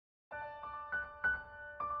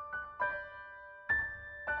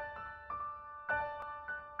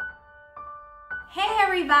Hey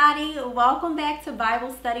everybody, welcome back to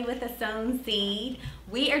Bible Study with the Sown Seed.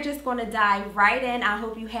 We are just going to dive right in. I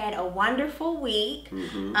hope you had a wonderful week.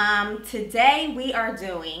 Today we are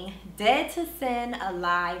doing Dead to Sin,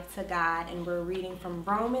 Alive to God, and we're reading from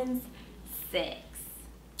Romans 6.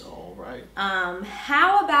 All right.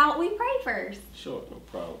 How about we pray first? Sure, no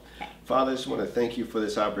problem. Okay. Father, I just want to thank you for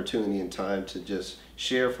this opportunity and time to just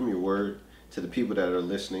share from your word to the people that are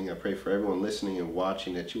listening. I pray for everyone listening and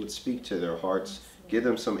watching that you would speak to their hearts, give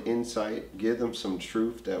them some insight, give them some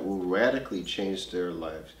truth that will radically change their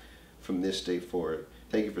lives from this day forward.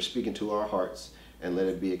 Thank you for speaking to our hearts, and let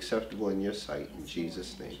it be acceptable in your sight. In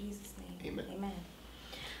Jesus' name. In Jesus' name. Amen. Amen.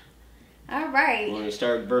 All right. You want to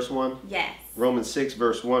start with verse 1? Yes. Romans 6,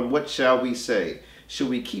 verse 1. What shall we say? Should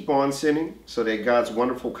we keep on sinning so that God's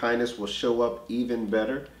wonderful kindness will show up even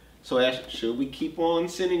better? So should we keep on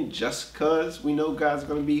sinning just because we know God's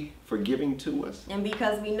going to be forgiving to us? And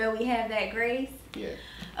because we know we have that grace? Yeah.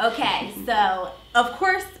 Okay, so of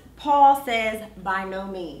course Paul says by no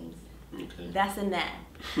means. Okay. That's a no.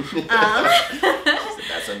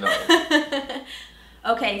 That's a no.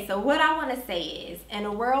 Okay, so what I want to say is, in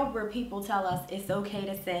a world where people tell us it's okay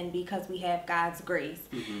to sin because we have God's grace,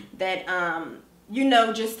 that you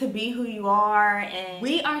know, just to be who you are, and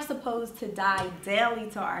we are supposed to die daily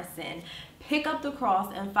to our sin, pick up the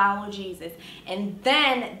cross and follow Jesus, and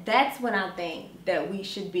then that's when I think that we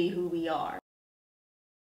should be who we are.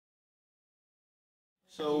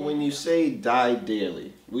 So when you say die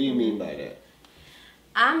daily, what do you mean by that?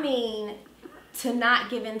 I mean to not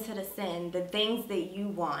give in to the sin, the things that you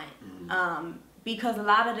want, because a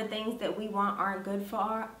lot of the things that we want aren't good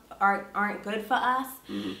for us,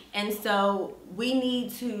 and so we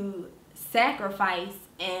need to sacrifice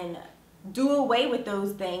and do away with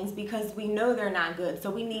those things because we know they're not good.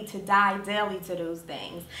 So we need to die daily to those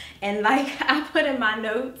things. And like I put in my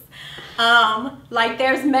notes, like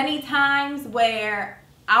there's many times where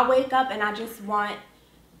I wake up and I just want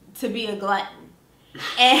to be a glutton,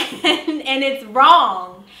 and it's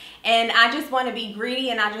wrong, and I just want to be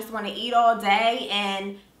greedy, and I just want to eat all day.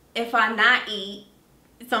 And if I not eat,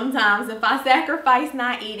 sometimes if I sacrifice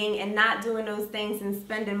not eating and not doing those things and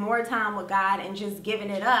spending more time with God and just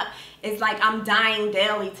giving it up, it's like I'm dying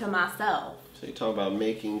daily to myself. So you talk about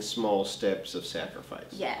making small steps of sacrifice.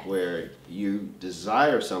 Yes. Where you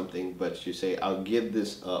desire something, but you say, I'll give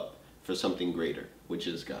this up for something greater, which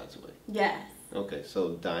is God's way. Yes. Okay,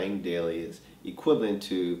 so dying daily is equivalent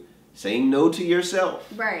to saying no to yourself.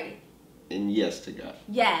 Right. And yes to God.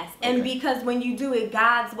 Yes, and okay. Because when you do it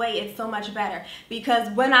God's way, it's so much better. Because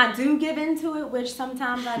when I do give into it, which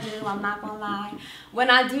sometimes I do, I'm not gonna lie. When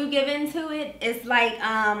I do give into it, it's like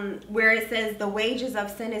where it says the wages of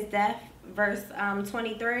sin is death, verse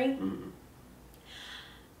 23.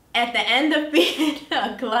 At the end of being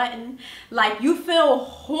a glutton, like you feel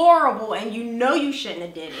horrible and you know you shouldn't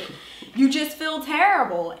have did it. You just feel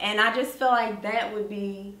terrible, and I just feel like that would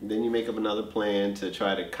be... Then you make up another plan to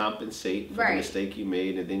try to compensate for the mistake you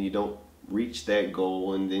made, and then you don't reach that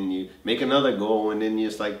goal, and then you make another goal, and then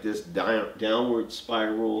it's like this downward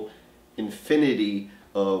spiral infinity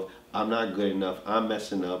of I'm not good enough, I'm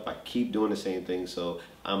messing up, I keep doing the same thing, so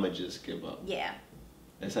I'm going to just give up. Yeah.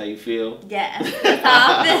 That's how you feel? Yeah, that's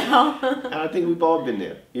how I feel. And I think we've all been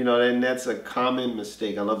there. You know, and that's a common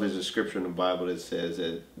mistake. I love there's a scripture in the Bible that says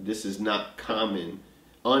that this is not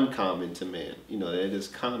uncommon to man. You know, that it is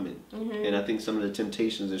common. And I think some of the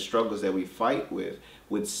temptations and struggles that we fight with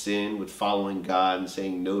sin, with following God and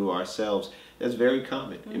saying no to ourselves, that's very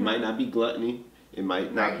common. It might not be gluttony. It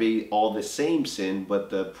might not be all the same sin,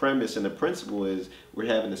 but the premise and the principle is we're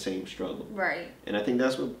having the same struggle. Right. And I think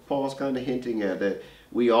that's what Paul's kind of hinting at, that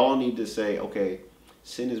we all need to say, okay,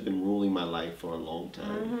 sin has been ruling my life for a long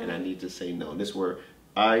time, and I need to say no. And this is where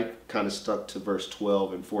I kind of stuck to verse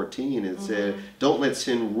 12 and 14 and said, don't let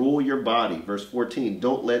sin rule your body. Verse 14,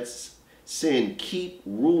 don't let sin keep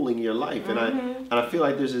ruling your life. And I feel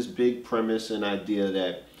like there's this big premise and idea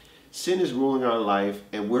that sin is ruling our life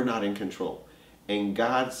and we're not in control. And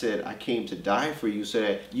God said, I came to die for you so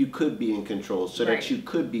that you could be in control, so that you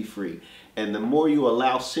could be free. And the more you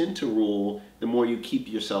allow sin to rule, the more you keep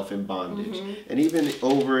yourself in bondage. And even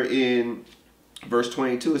over in verse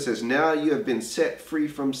 22, it says, now you have been set free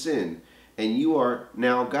from sin, and you are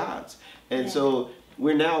now God's. And so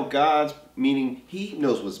we're now God's, meaning He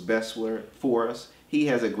knows what's best for us. He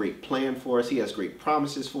has a great plan for us. He has great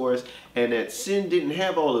promises for us. And that sin didn't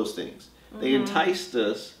have all those things. They enticed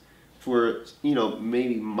us for, you know,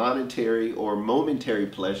 maybe monetary or momentary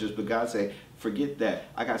pleasures, but God said, forget that.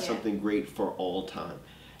 I got something great for all time.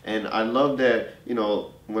 And I love that, you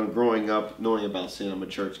know, when growing up, knowing about sin, I'm a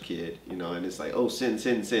church kid, you know, and it's like, oh, sin,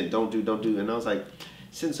 sin, sin, don't do. And I was like,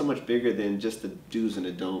 sin's so much bigger than just the do's and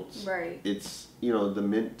the don'ts. Right. It's, you know, the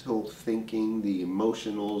mental thinking, the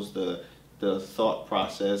emotionals, the thought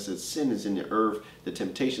process. Sin is in the earth, the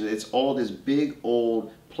temptation. It's all this big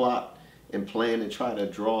old plot and plan to try to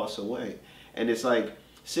draw us away. And it's like,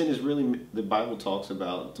 sin is really, the Bible talks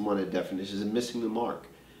about, one of the definitions is missing the mark.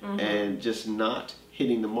 And just not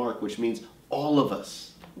hitting the mark, which means all of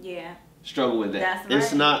us struggle with that. That's right.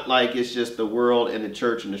 It's not like it's just the world and the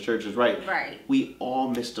church is right. Right. We all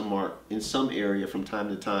miss the mark in some area from time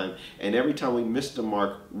to time. And every time we miss the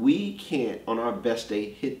mark, we can't, on our best day,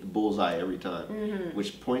 hit the bullseye every time.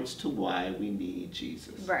 Which points to why we need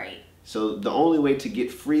Jesus. Right. So the only way to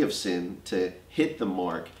get free of sin, to hit the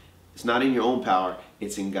mark, it's not in your own power,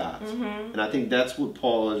 it's in God's. And I think that's what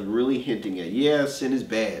Paul is really hinting at. Yeah, sin is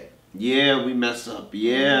bad. Yeah, we mess up.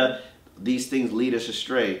 Yeah, these things lead us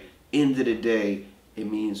astray. End of the day, it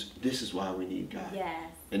means this is why we need God.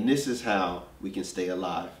 Yes. And this is how we can stay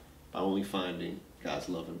alive, by only finding God's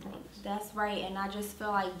love and promise. That's right. And I just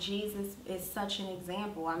feel like Jesus is such an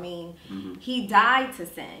example. I mean, he died to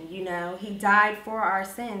sin, you know. He died for our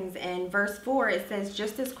sins. And verse 4, it says,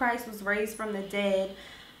 just as Christ was raised from the dead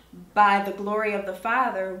by the glory of the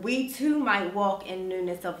Father, we too might walk in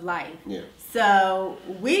newness of life. Yeah. So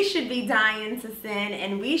we should be dying to sin,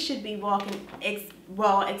 and we should be walking,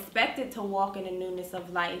 expected to walk in a newness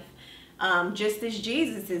of life, just as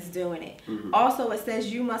Jesus is doing it. Also, it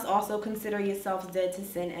says you must also consider yourselves dead to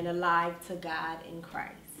sin and alive to God in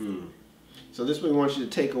Christ. So this we want you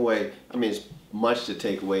to take away. I mean, it's much to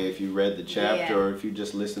take away if you read the chapter or if you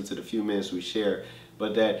just listen to the few minutes we share.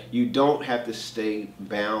 But that you don't have to stay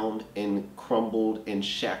bound and crumbled and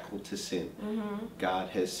shackled to sin. God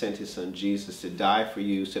has sent his son Jesus to die for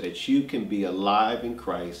you so that you can be alive in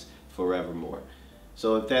Christ forevermore.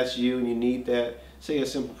 So if that's you and you need that, say a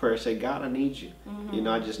simple prayer. Say, God, I need you. You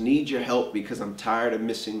know, I just need your help because I'm tired of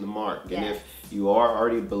missing the mark. And if you are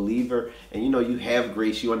already a believer and you know you have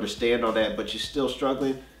grace, you understand all that, but you're still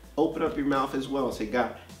struggling, open up your mouth as well and say,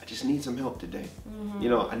 God, I just need some help today. You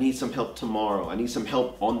know, I need some help tomorrow. I need some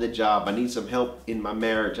help on the job. I need some help in my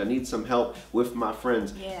marriage. I need some help with my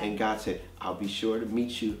friends. And God said, I'll be sure to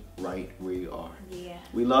meet you right where you are.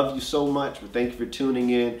 We love you so much. We thank you for tuning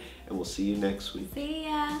in, and we'll see you next week. See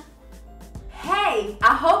ya. Hey,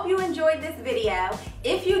 I hope you enjoyed this video.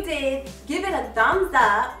 If you did, give it a thumbs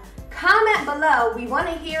up. Comment below. We want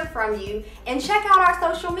to hear from you. And check out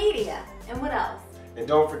our social media. And what else? And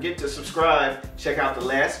don't forget to subscribe. Check out the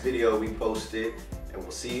last video we posted, and we'll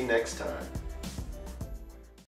see you next time.